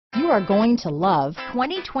are going to love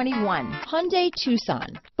 2021 Hyundai Tucson.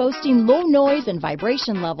 Boasting low noise and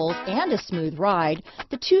vibration levels and a smooth ride,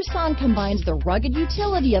 the Tucson combines the rugged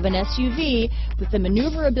utility of an SUV with the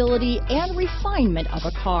maneuverability and refinement of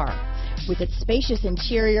a car. With its spacious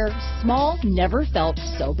interior, small never felt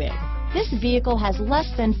so big. This vehicle has less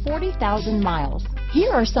than 40,000 miles.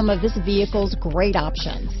 Here are some of this vehicle's great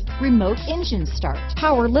options: remote engine start,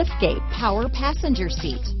 power liftgate, power passenger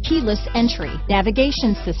seat, keyless entry,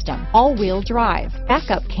 navigation system, all-wheel drive,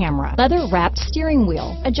 backup camera, leather-wrapped steering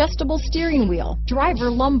wheel, adjustable steering wheel, driver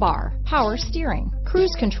lumbar, power steering,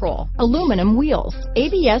 cruise control, aluminum wheels,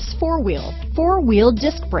 ABS four-wheel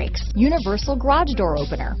disc brakes, universal garage door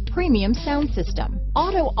opener, premium sound system,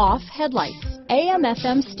 auto-off headlights,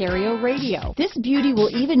 AM/FM stereo radio. This beauty will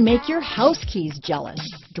even make your house keys jealous.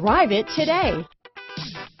 Drive it today.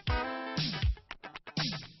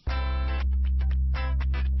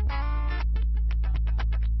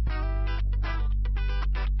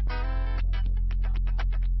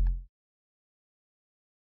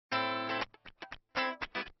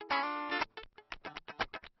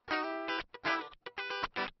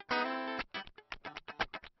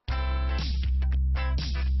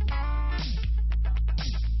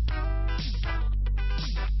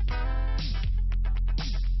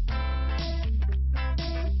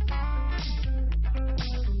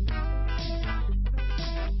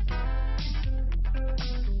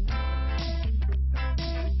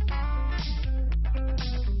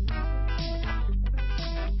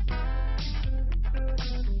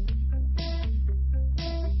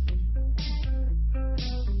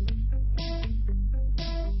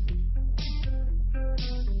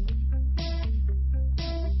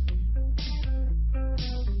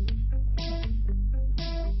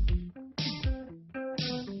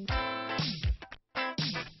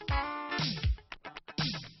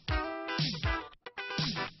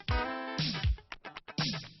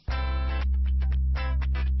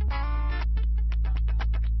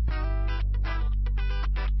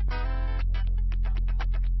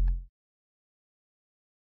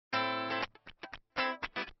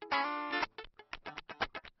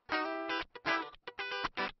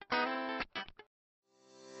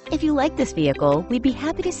 If you like this vehicle, we'd be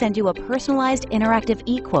happy to send you a personalized interactive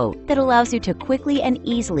e-quote that allows you to quickly and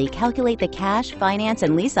easily calculate the cash, finance,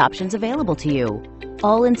 and lease options available to you.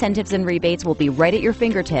 All incentives and rebates will be right at your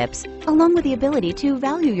fingertips, along with the ability to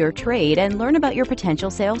value your trade and learn about your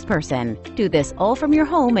potential salesperson. Do this all from your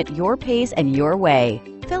home at your pace and your way.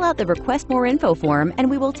 Fill out the Request More Info form and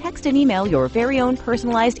we will text and email your very own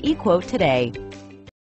personalized e-quote today.